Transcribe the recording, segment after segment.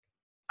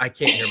I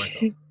can't hear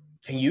myself.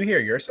 Can you hear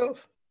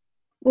yourself?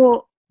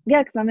 Well, yeah,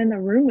 because I'm in the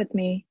room with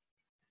me.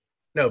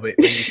 No, but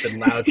when you said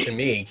loud to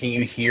me, can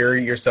you hear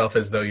yourself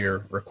as though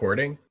you're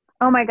recording?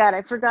 Oh my God,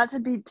 I forgot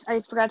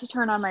to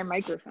turn on my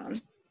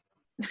microphone.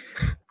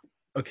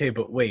 Okay,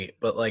 but wait,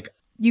 but like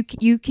You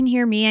can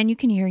hear me and you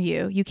can hear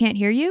you. You can't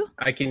hear you?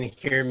 I can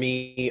hear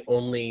me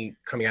only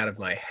coming out of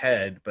my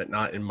head, but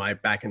not in my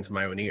back into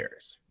my own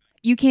ears.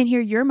 You can't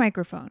hear your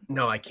microphone.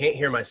 No, I can't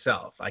hear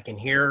myself. I can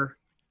hear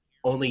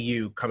only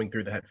you coming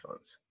through the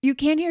headphones. You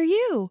can't hear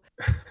you.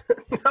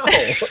 No,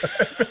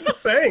 I've been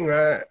saying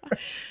that.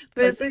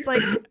 This is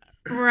like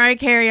Mariah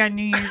Carey on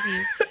New Year's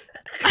Eve.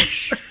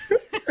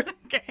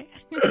 Okay.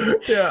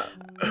 Yeah.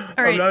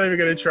 All right, I'm not even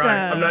going to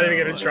try. I'm not even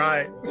going to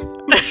try.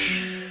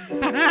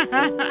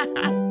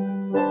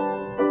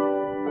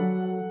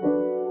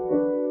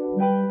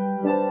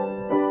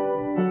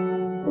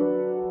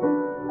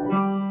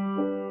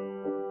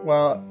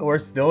 Well, we're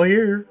still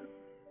here.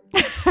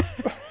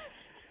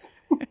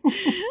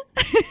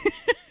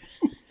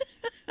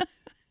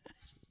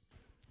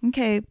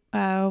 Okay,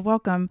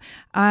 welcome.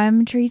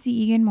 I'm Tracy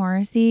Egan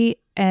Morrissey,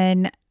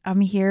 and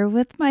I'm here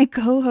with my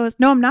co-host.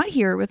 No, I'm not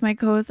here with my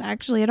co-host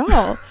actually at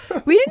all.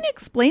 We didn't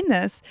explain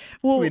this.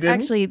 Well, We didn't?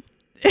 actually,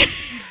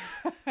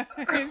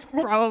 it's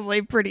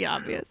probably pretty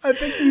obvious. I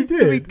think you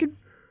did.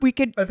 We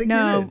could. I think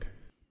no, you did.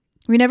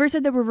 we never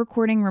said that we're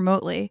recording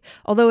remotely,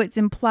 although it's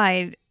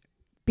implied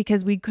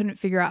because we couldn't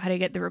figure out how to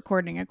get the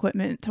recording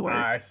equipment to work.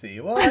 I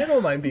see. Well, I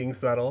don't mind being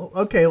subtle.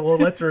 Okay, well,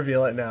 let's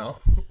reveal it now.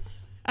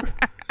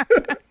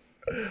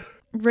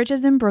 Rich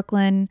is in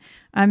Brooklyn.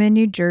 I'm in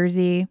New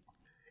Jersey.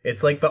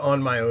 It's like the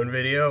On My Own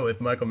video with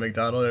Michael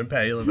McDonald and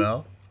Patti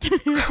LaBelle.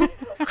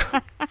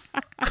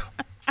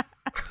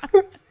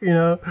 You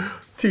know,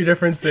 two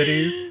different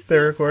cities, they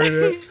recorded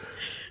it,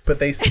 but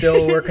they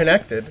still were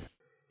connected.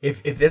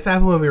 If this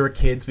happened when we were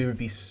kids, we would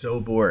be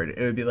so bored. It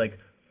would be like,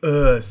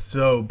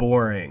 so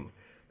boring.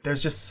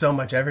 There's just so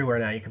much everywhere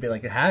now. You could be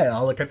like, hey,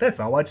 I'll look at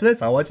this. I'll watch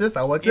this. I'll watch this.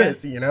 I'll watch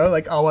this. You know,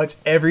 like I'll watch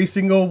every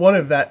single one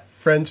of that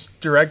French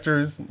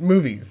director's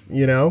movies,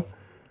 you know?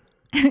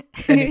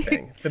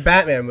 Anything. The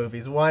Batman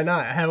movies, why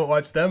not? I haven't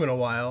watched them in a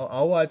while.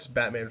 I'll watch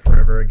Batman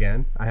Forever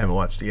again. I haven't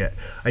watched it yet.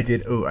 I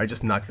did. Oh, I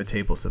just knocked the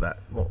table, so that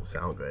won't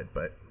sound good,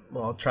 but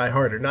well, I'll try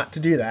harder not to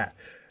do that.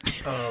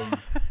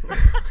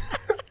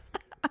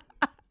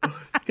 You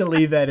can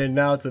leave that in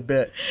now. It's a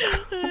bit.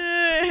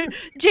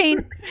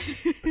 Jane,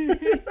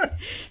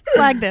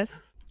 flag this.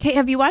 Hey,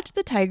 have you watched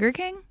The Tiger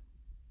King?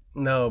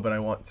 No, but I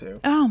want to.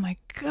 Oh my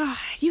God,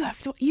 you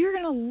have to. You're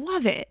gonna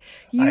love it.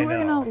 You I are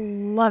know. gonna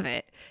love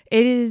it.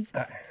 It is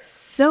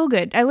so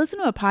good. I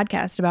listened to a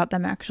podcast about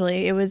them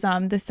actually. It was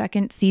the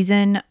second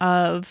season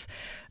of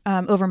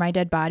Over My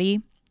Dead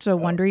Body. It's a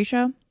Wondery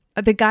show.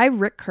 The guy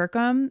Rick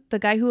Kirkham, the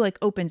guy who like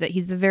opens it,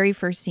 he's the very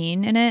first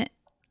scene in it.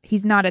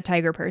 He's not a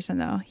tiger person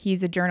though.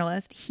 He's a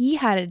journalist. He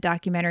had a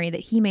documentary that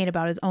he made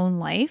about his own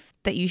life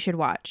that you should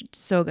watch. It's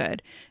so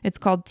good. It's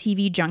called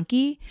TV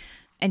Junkie.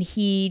 And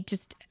he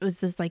just was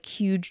this like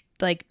huge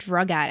like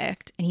drug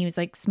addict, and he was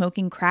like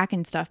smoking crack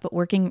and stuff, but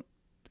working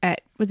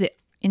at, was it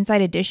Inside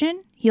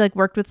Edition? He like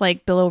worked with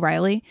like Bill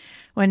O'Reilly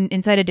when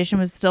Inside Edition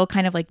was still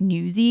kind of like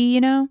newsy,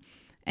 you know?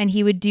 And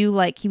he would do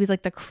like, he was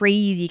like the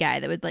crazy guy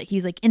that would like, he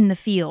was like in the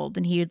field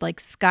and he would like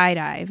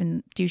skydive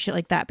and do shit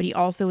like that. But he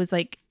also was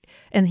like,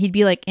 and he'd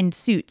be like in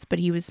suits, but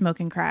he was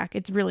smoking crack.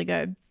 It's really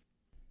good.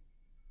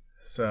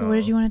 So what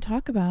did you want to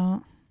talk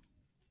about?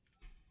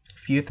 A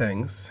few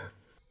things.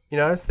 You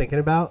know what I was thinking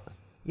about?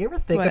 You ever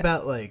think What?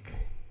 about like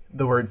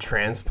the word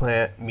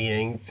transplant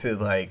meaning to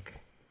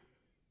like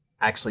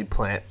actually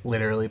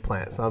literally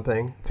plant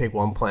something? Take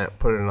one plant,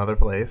 put it in another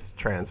place,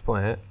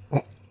 transplant.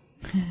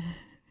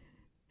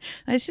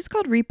 It's just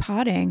called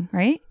repotting,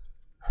 right?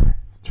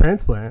 It's a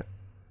transplant.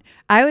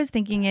 I was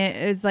thinking it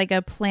is like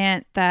a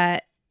plant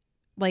that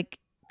like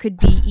could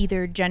be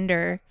either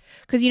gender,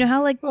 because you know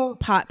how like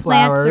pot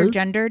plants are flowers.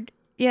 gendered.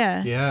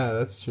 Yeah. Yeah,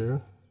 that's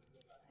true.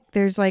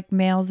 There's like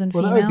males and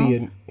Well, females. that would be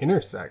an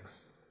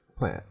intersex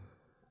plant.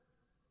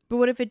 But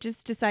what if it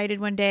just decided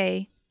one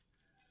day?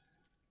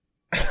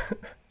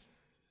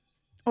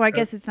 Oh, I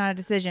guess it's not a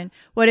decision.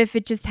 What if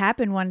it just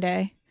happened one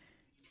day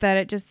that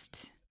it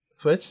just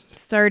Switched?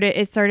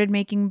 started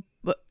making,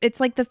 it's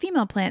like the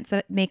female plants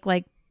that make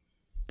like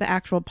the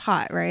actual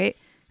pot, right?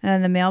 And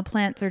then the male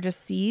plants are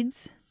just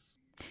seeds.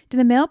 Do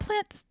the male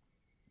plants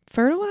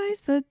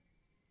fertilize the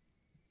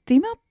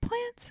female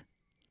plants?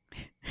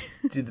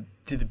 Do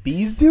the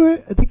bees do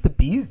it? I think the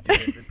bees do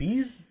it.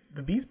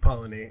 The bees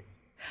pollinate.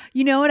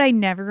 You know what I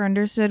never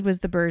understood was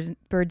the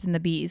birds and the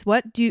bees.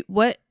 What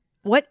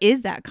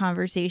is that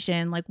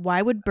conversation? Like,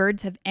 why would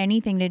birds have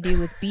anything to do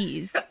with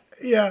bees?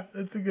 Yeah,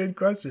 that's a good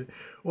question.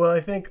 Well,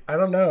 I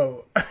don't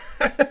know.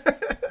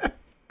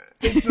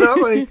 It's not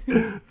like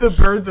the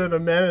birds are the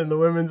men and the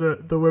women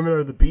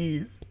are the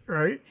bees,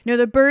 right? No,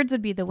 the birds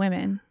would be the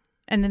women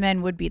and the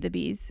men would be the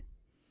bees.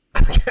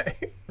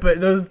 Okay. But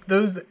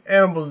those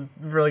animals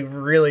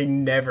really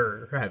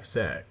never have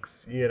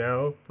sex, you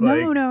know?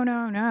 Like,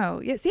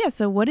 No. Yes, yeah.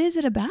 So what is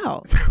it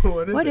about?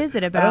 What is What it? is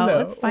it I don't about? know.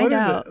 Let's find What is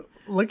out. it?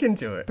 Look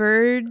into it.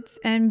 Birds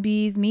and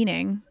bees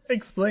meaning.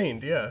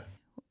 Explained, yeah.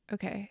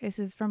 Okay, this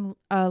is from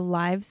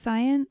Live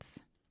Science.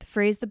 The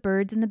phrase "the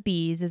birds and the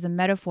bees" is a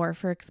metaphor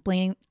for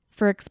explaining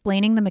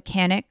the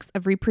mechanics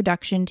of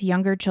reproduction to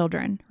younger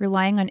children,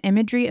 relying on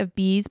imagery of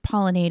bees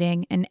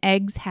pollinating and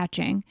eggs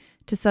hatching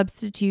to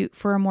substitute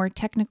for a more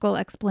technical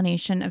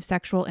explanation of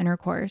sexual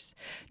intercourse.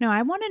 Now,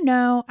 I want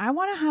to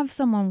have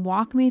someone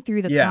walk me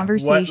through the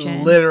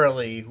conversation.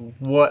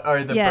 What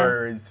are the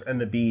birds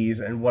and the bees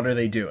and what are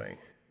they doing?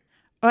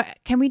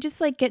 Can we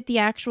just get the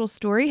actual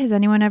story? Has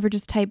anyone ever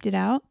just typed it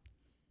out?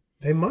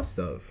 They must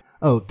have.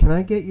 Oh, can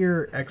I get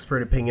your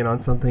expert opinion on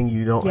something?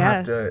 You don't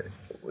have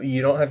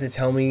to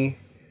tell me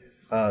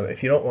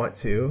if you don't want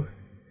to.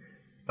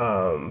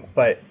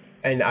 I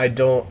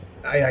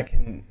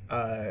can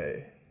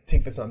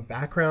take this on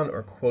background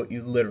or quote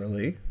you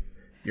literally.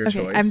 Your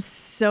choice. I'm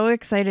so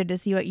excited to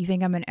see what you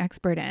think I'm an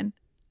expert in.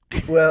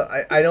 Well,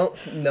 I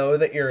don't know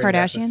that you're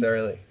Kardashians?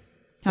 necessarily.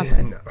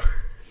 Housewives. No.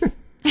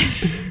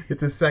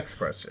 It's a sex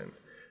question.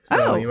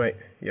 So you might,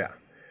 yeah.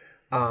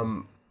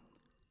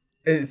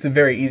 It's a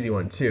very easy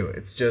one too.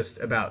 It's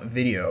just about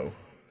video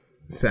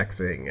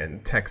sexing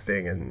and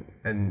texting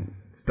and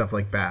stuff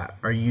like that.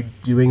 Are you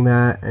doing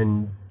that?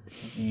 And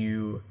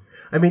to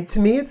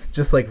me, it's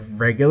just like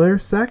regular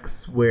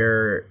sex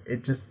where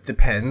it just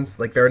depends.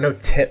 Like there are no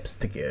tips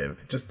to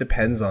give. It just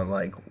depends on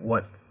like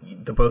what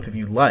the both of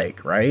you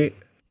like, right?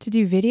 To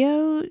do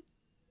video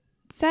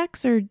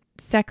sex or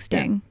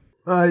sexting?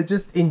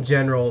 Just in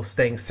general,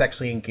 staying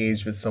sexually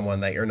engaged with someone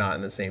that you're not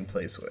in the same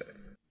place with.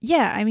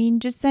 Yeah, I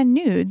mean, just send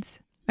nudes.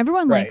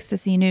 Everyone likes to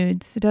see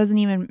nudes. It doesn't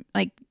even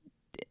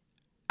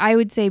I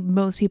would say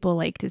most people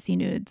like to see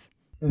nudes.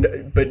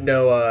 No, but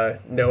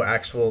no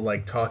actual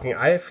like talking.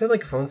 I feel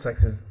like phone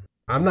sex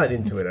I'm not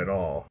into it at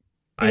all.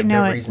 I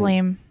know it's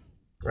lame.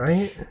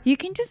 Right? You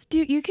can just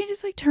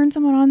turn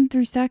someone on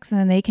through sex and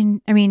then they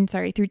can,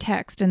 through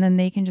text and then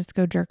they can just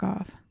go jerk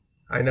off.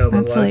 I know,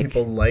 but a lot of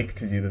people like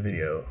to do the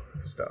video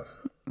stuff.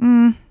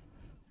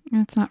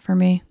 That's not for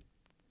me.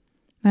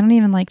 I don't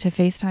even like to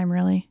FaceTime,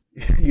 really.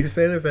 You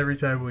say this every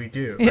time we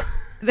do.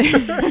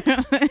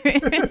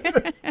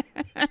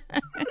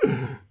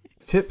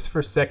 Tips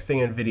for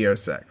sexting and video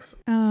sex.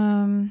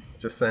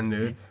 Just send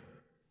nudes.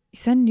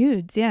 Send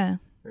nudes, yeah.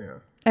 Yeah.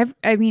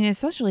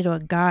 Especially to a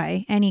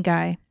guy, any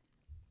guy.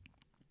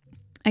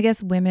 I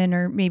guess women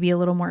are maybe a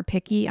little more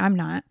picky. I'm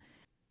not.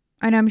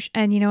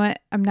 And you know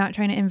what? I'm not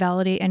trying to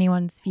invalidate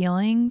anyone's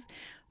feelings,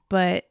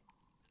 but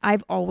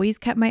I've always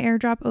kept my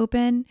airdrop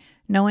open.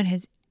 No one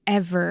has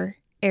ever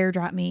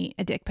airdropped me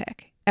a dick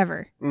pic.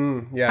 Ever.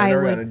 Yeah, I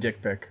never got a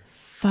dick pic.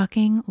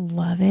 Fucking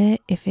love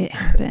it if it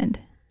happened.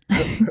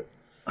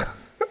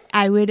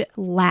 I would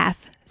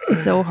laugh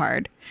so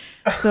hard.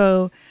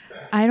 So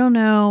I don't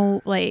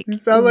know, you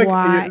sound like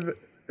why.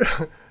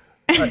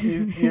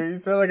 You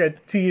sound like a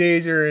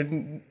teenager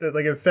and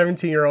like a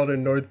 17-year-old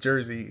in North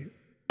Jersey.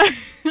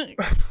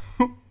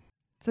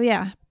 So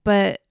yeah,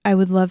 but I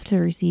would love to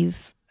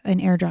receive an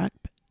airdrop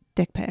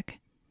dick pic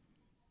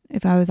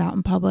if I was out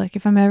in public.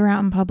 If I'm ever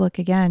out in public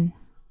again.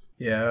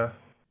 Yeah.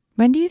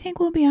 When do you think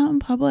we'll be out in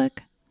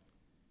public?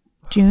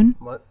 June?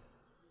 What?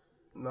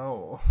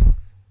 No.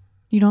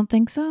 You don't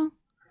think so?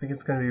 I think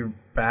it's going to be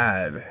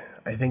bad.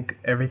 I think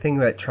everything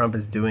that Trump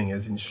is doing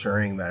is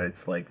ensuring that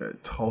it's like a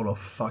total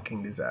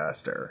fucking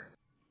disaster.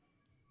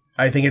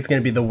 I think it's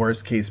going to be the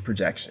worst case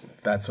projection.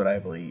 That's what I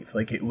believe.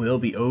 Like it will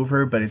be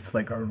over, but it's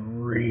like a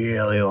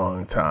really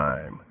long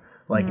time.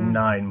 Like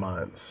 9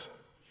 months.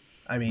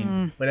 I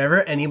mean,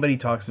 whenever anybody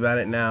talks about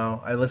it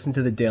now, I listened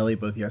to The Daily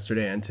both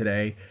yesterday and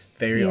today.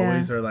 They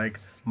always are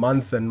like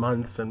months and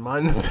months and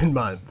months and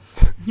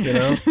months, you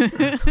know?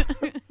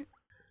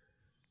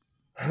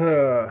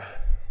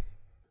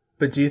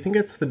 But do you think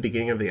it's the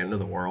beginning of the end of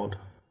the world?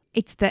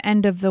 It's the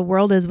end of the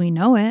world as we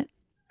know it.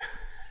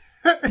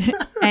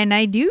 And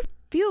I do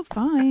feel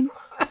fine.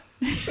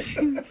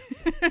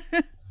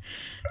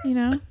 You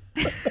know?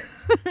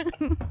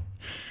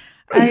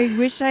 I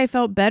wish I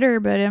felt better,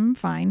 but I'm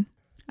fine.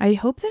 I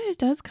hope that it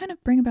does kind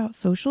of bring about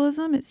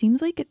socialism. It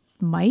seems like it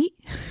might.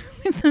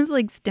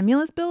 This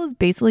stimulus bill is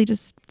basically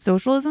just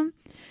socialism.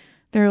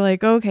 They're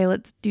like, okay,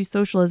 let's do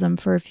socialism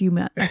for a few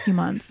months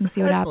and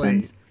see what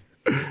happens.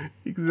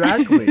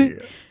 Exactly.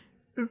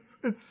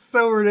 It's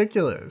so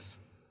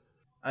ridiculous.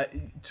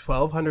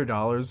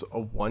 $1,200, a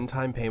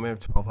one-time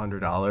payment of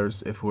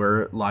 $1,200 if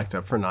we're locked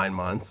up for 9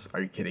 months.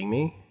 Are you kidding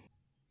me?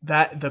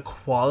 That the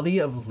quality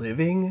of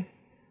living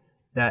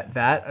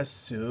that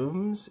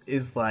assumes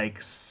is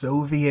like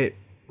Soviet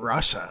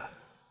Russia,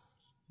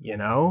 you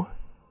know?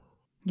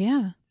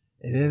 Yeah.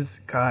 It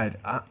is. God,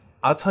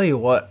 I'll tell you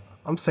what,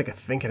 I'm sick of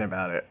thinking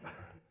about it.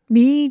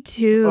 Me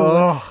too.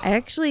 Oh. I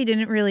actually I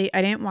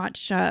didn't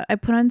watch, I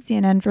put on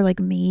CNN for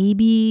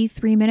maybe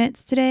 3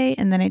 minutes today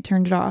and then I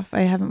turned it off.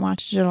 I haven't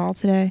watched it at all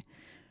today.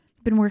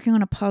 Been working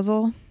on a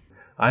puzzle.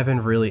 I've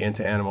been really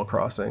into Animal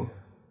Crossing.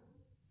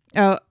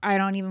 Oh, I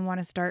don't even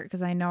want to start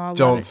because I know I'll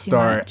Don't love it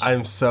start. too much.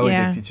 I'm so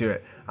addicted to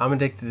it. I'm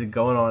addicted to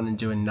going on and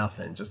doing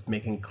nothing, just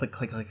making click,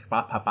 click, click,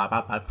 pop, pop, pop,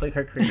 pop, pop, click,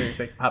 click, click,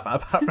 click, pop,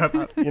 pop, pop, pop,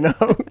 pop, you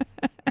know?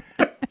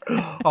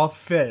 I'll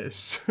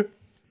fish.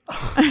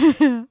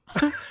 I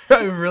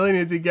really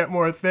need to get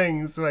more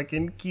things so I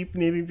can keep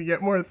needing to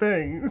get more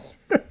things.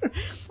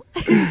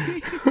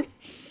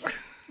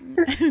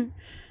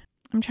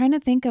 I'm trying to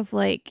think of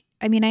like,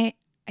 I mean, I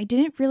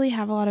didn't really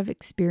have a lot of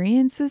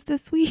experiences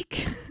this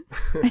week,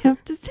 I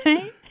have to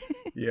say.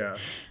 Yeah.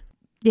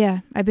 Yeah,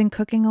 I've been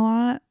cooking a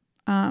lot,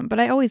 but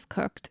I always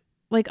cooked.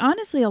 Like,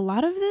 honestly, a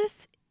lot of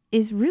this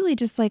is really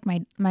just like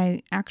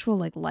my actual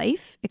like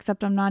life,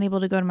 except I'm not able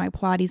to go to my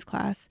Pilates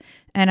class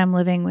and I'm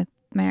living with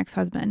my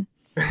ex-husband.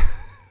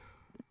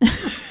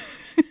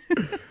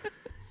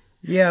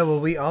 Yeah, well,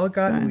 we all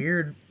got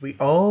weird.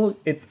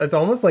 It's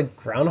almost like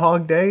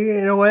Groundhog Day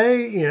in a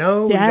way, you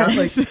know?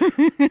 Yes. We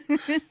got like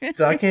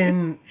stuck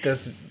in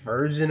this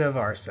version of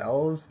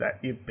ourselves that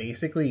you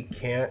basically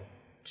can't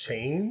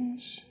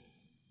change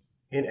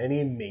in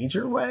any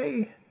major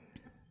way.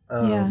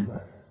 And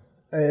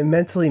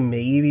mentally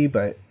maybe,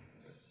 but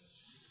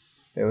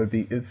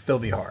it'd still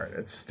be hard.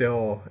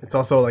 It's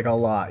also like a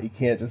lot. You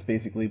can't just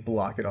basically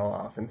block it all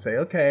off and say,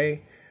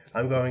 okay,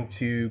 I'm going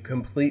to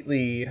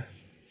completely,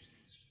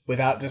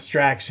 without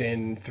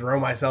distraction, throw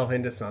myself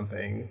into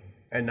something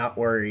and not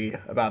worry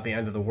about the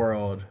end of the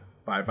world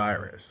by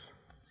virus.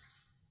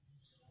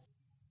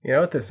 You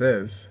know what this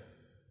is?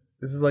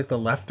 This is like The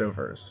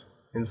Leftovers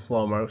in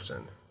slow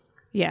motion.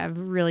 Yeah,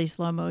 really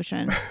slow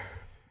motion.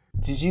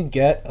 Did you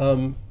get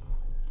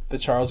the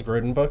Charles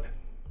Grodin book?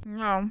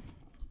 No.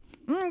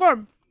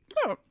 Good.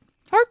 Oh,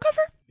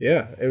 hardcover?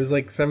 Yeah, it was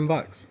like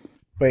 $7.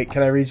 Wait,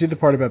 can I read you the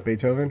part about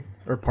Beethoven?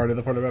 Or part of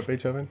the part about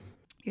Beethoven?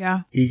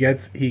 Yeah. He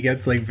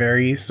gets like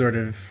very sort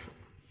of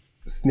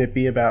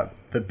snippy about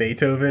the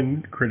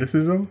Beethoven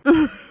criticism.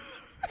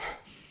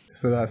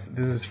 So this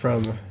is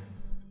from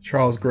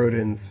Charles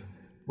Grodin's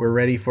We're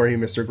Ready for You,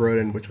 Mr.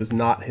 Grodin, which was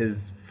not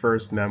his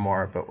first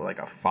memoir, but like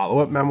a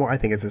follow-up memoir. I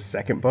think it's his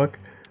second book.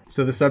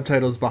 So the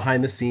subtitle is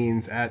Behind the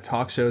Scenes at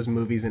Talk Shows,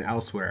 Movies, and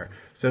Elsewhere.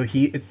 So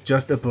it's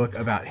just a book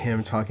about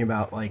him talking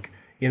about like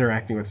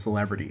interacting with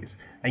celebrities.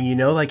 And you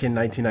know, like in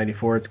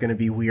 1994, it's going to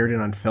be weird and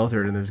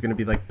unfiltered, and there's going to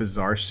be like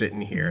bizarre shit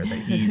in here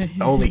that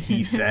only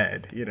he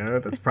said, you know,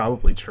 that's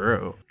probably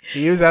true.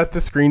 He was asked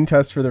to screen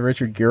test for the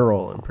Richard Gere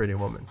role in Pretty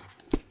Woman.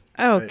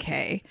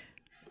 Okay.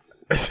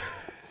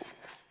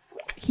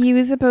 He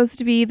was supposed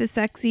to be the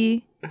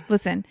sexy,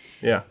 listen.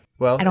 Yeah.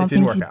 Well, I don't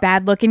think he's a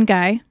bad looking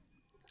guy,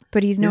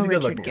 but he's no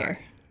Richard Gere.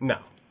 No,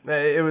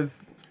 it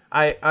was,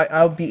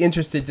 I'll be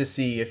interested to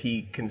see if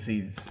he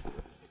concedes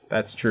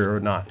that's true or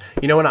not.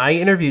 You know, when I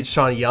interviewed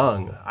Sean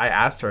Young, I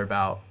asked her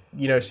about,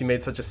 you know, she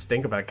made such a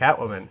stink about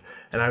Catwoman.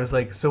 And I was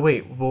like, so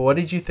wait, well, what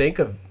did you think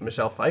of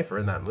Michelle Pfeiffer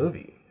in that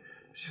movie?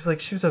 She was like,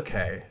 she was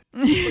okay.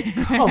 Like,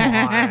 come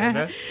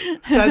on.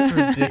 That's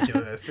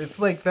ridiculous. It's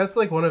like, that's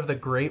like one of the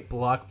great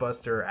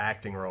blockbuster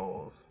acting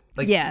roles.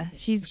 Like, yeah,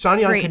 she's Sean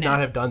Young could not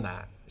have done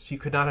that. She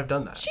could not have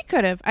done that. She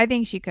could have. I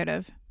think she could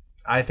have.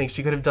 I think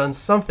she could have done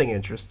something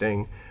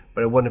interesting,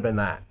 but it wouldn't have been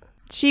that.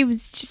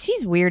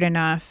 She's weird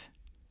enough.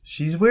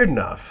 She's weird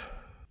enough.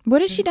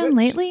 What has she done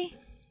lately?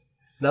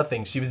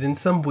 Nothing. She was in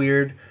some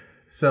black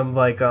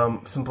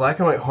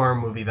and white horror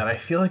movie that I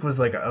feel like was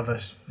like of a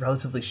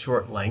relatively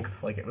short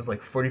length. Like it was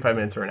like 45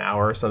 minutes or an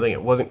hour or something.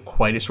 It wasn't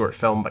quite a short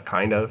film, but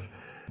kind of.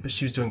 But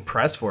she was doing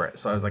press for it.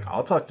 So I was like,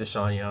 I'll talk to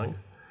Sean Young.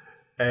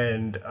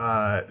 And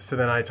so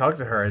then I talked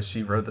to her as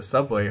she rode the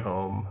subway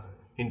home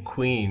in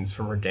Queens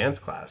from her dance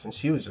class. And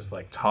she was just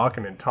like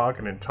talking and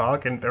talking and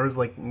talking. There was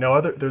like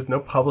there was no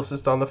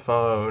publicist on the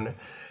phone.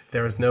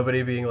 There was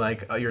nobody being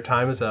like, oh, your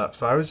time is up.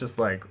 So I was just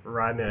like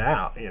riding it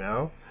out, you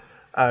know?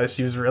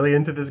 She was really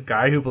into this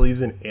guy who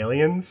believes in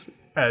aliens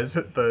as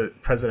the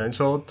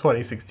presidential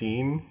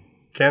 2016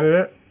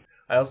 candidate.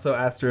 I also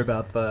asked her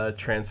about the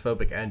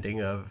transphobic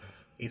ending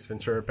of Ace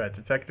Ventura: Pet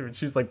Detective, and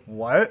she was like,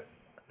 what?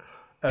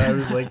 And I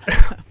was like...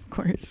 Of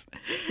course.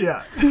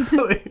 Yeah.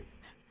 Totally.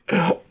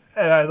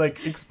 And I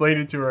like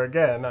explained it to her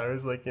again. I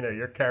was like, you know,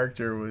 your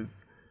character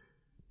was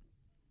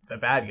the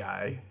bad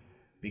guy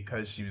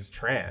because she was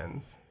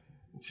trans.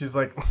 She's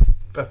like,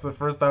 that's the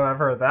first time I've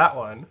heard that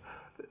one.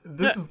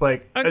 This is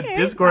like a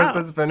discourse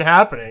that's been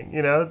happening,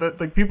 you know,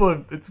 that like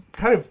it's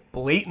kind of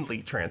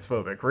blatantly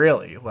transphobic,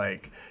 really.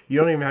 Like you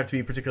don't even have to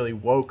be particularly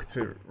woke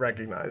to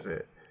recognize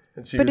it.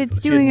 And but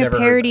it's doing a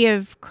parody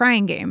of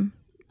Crying Game.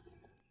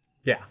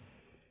 Yeah.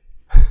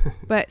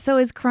 But so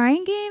is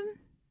Crying Game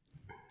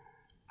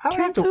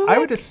transphobic? I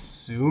would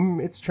assume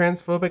it's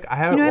transphobic. I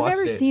haven't watched it.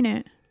 I've never seen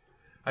it.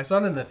 I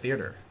saw it in the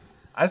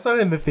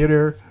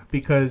theater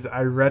because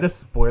I read a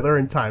spoiler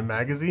in Time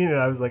magazine and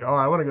I was like, oh,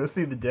 I want to go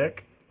see the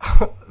dick.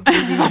 Let's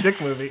go see the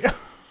dick movie.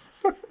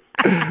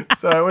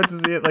 So I went to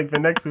see it like the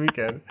next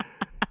weekend.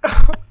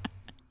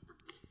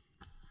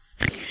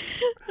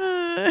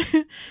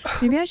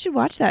 Maybe I should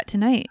watch that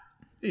tonight.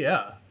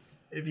 Yeah.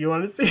 If you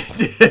want to see a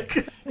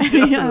dick,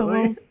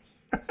 definitely.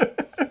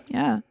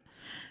 Yeah.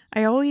 I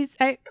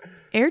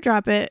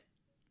airdrop it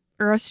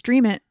or I'll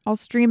stream it. I'll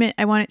stream it.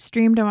 I want it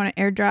streamed. I want it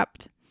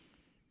airdropped.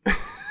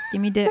 Give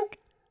me dick.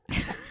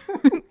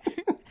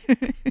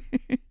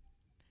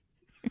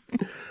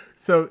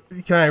 So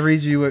can I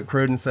read you what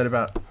Grodin said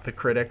about the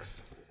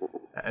critics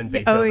and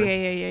Beethoven.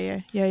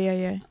 Oh,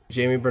 yeah.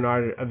 Jamie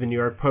Bernard of the New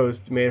York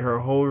Post made her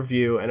a whole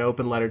review and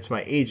open letter to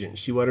my agent.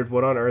 She wondered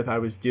what on earth I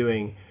was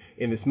doing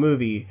in this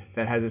movie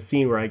that has a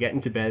scene where I get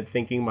into bed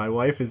thinking my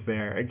wife is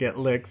there and get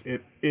licked I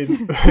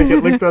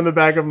get licked on the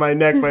back of my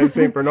neck by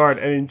St. Bernard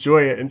and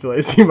enjoy it until I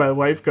see my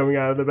wife coming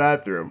out of the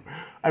bathroom.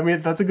 I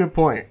mean, that's a good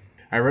point.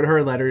 I read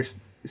her letter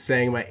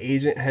saying my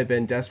agent had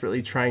been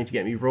desperately trying to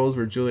get me roles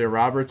where Julia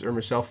Roberts or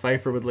Michelle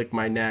Pfeiffer would lick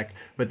my neck,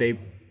 but they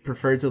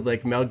preferred to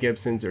lick Mel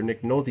Gibson's or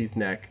Nick Nolte's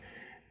neck,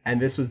 and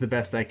this was the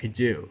best I could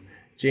do.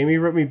 Jamie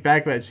wrote me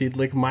back that she'd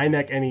lick my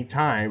neck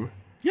anytime,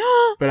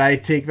 but I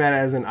take that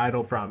as an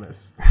idle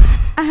promise.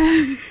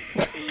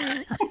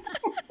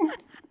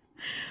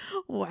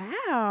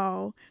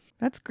 Wow.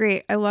 That's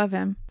great. I love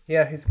him.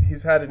 Yeah,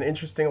 he's had an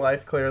interesting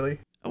life, clearly.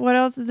 What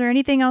else? Is there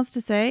anything else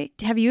to say?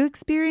 Have you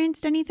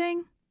experienced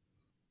anything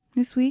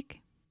this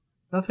week?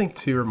 Nothing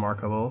too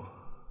remarkable.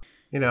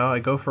 You know, I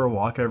go for a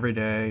walk every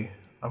day.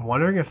 I'm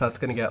wondering if that's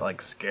going to get,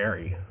 like,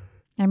 scary.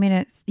 I mean,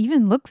 it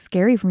even looks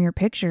scary from your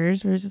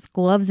pictures. There's just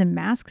gloves and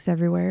masks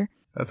everywhere.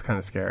 That's kind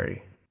of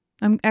scary.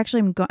 I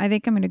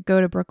think I'm going to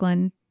go to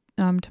Brooklyn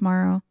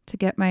tomorrow to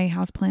get my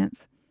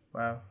houseplants.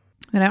 Wow.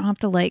 And I don't have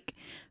to, like,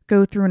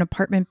 go through an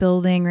apartment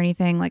building or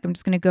anything. Like, I'm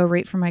just going to go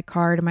right from my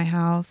car to my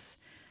house,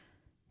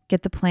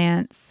 get the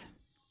plants,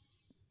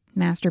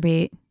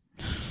 masturbate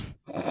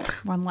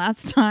one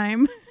last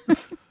time.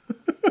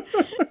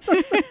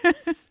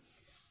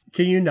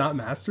 Can you not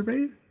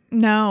masturbate?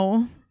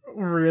 No.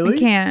 Really? I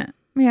can't.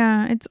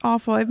 Yeah, it's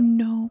awful. I have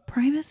no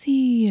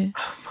privacy.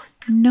 Oh my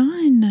God.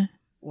 None.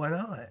 Why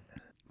not?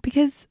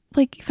 Because,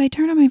 like, if I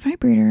turn on my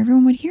vibrator,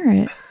 everyone would hear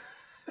it.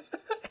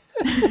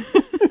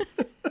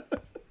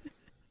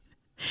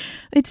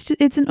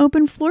 It's an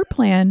open floor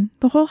plan.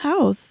 The whole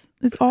house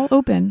is all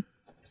open.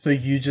 So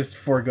you just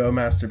forego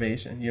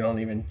masturbation. You don't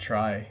even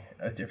try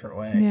a different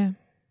way. Yeah.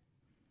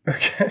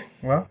 Okay.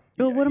 Well,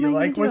 what am I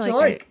like going to do? What you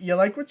like. You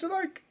like what you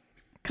like.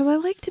 Because I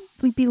like to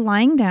be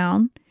lying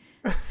down.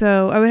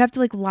 So I would have to,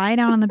 like, lie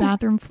down on the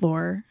bathroom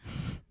floor.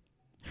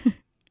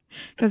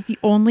 Because the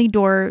only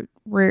door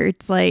where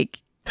it's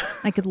like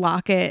I could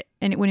lock it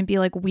and it wouldn't be,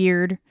 like,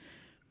 weird,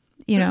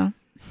 you know.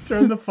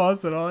 Turn the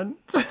faucet on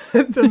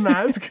to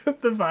mask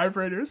the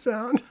vibrator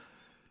sound.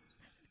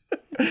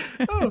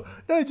 Oh,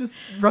 no, just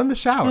run the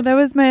shower. Yeah, that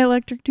was my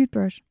electric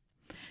toothbrush.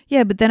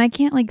 Yeah, but then I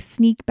can't, like,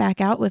 sneak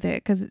back out with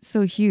it because it's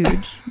so huge.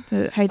 It's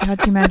a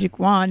Hitachi Magic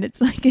Wand.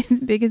 It's, like, as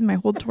big as my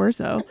whole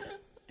torso.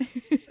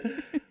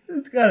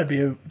 There's gotta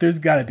be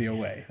a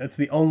way. That's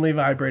the only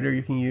vibrator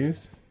you can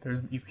use.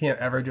 You can't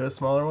ever do a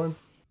smaller one.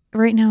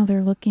 Right now,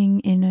 they're looking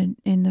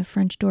in the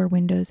French door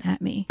windows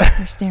at me.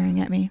 They're staring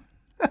at me.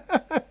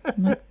 I'm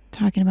not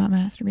talking about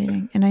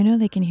masturbating, and I know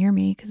they can hear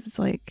me because it's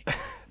like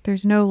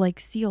there's no, like,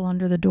 seal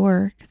under the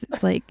door because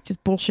it's like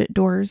just bullshit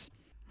doors.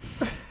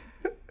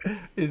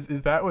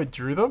 Is that what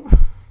drew them?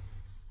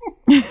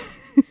 I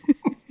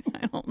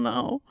don't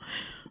know.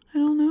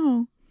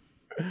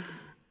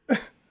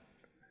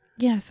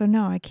 Yeah, so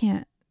no, I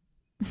can't.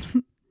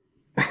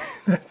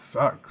 That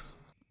sucks.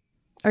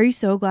 Are you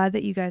so glad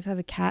that you guys have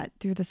a cat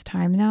through this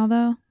time now,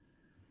 though?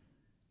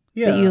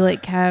 Yeah. That you,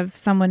 like, have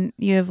something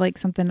to,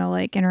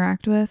 like,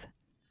 interact with?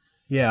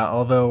 Yeah,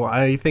 although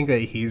I think that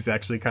he's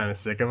actually kind of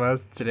sick of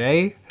us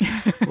today.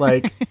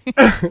 Like,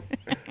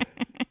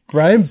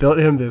 Brian built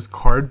him this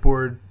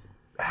cardboard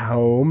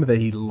home that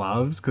he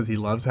loves because he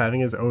loves having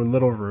his own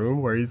little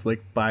room where he's,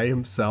 like, by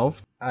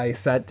himself. I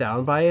sat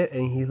down by it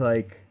and he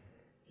looked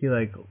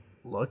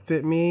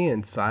at me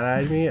and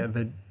side-eyed me and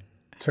then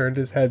turned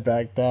his head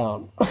back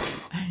down.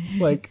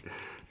 Like,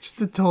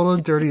 just a total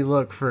dirty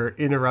look for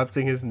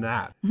interrupting his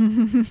nap.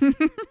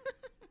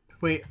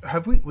 Wait,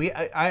 have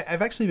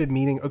I've actually been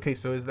meaning. Okay,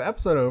 so is the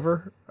episode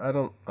over? I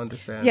don't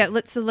understand. Yeah,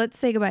 let's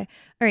say goodbye.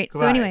 All right.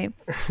 Goodbye. So anyway,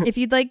 if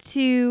you'd like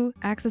to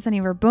access any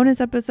of our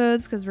bonus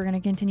episodes, because we're going to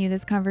continue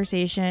this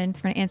conversation,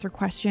 we're going to answer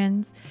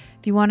questions.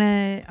 If you want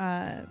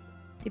to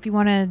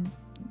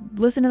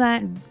listen to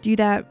that and do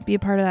that, be a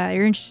part of that,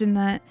 you're interested in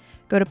that,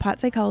 go to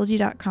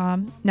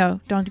potpsychology.com.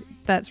 No, don't.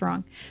 That's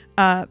wrong.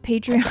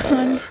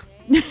 Patreon.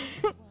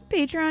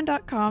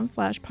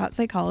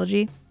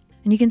 Patreon.com/potpsychology,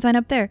 and you can sign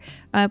up there.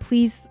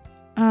 Please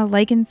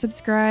like and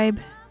subscribe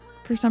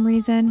for some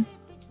reason,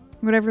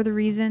 whatever the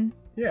reason.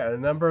 Yeah, the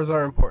numbers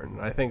are important.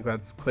 I think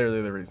that's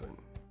clearly the reason.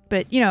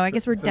 But, you know, I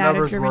guess we're data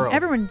driven. World.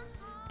 Everyone's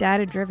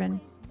data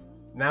driven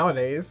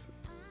nowadays.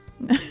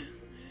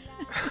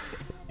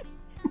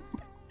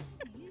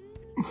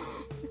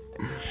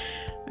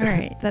 All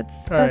right,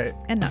 that's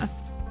enough.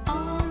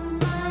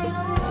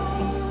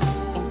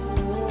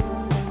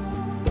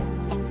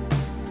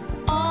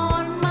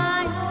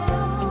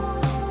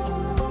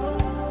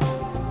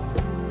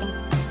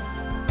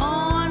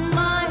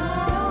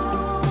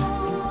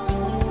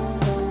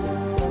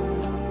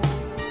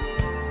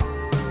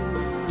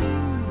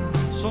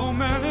 So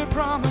many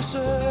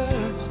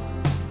promises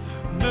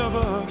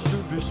never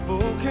should be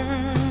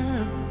spoken.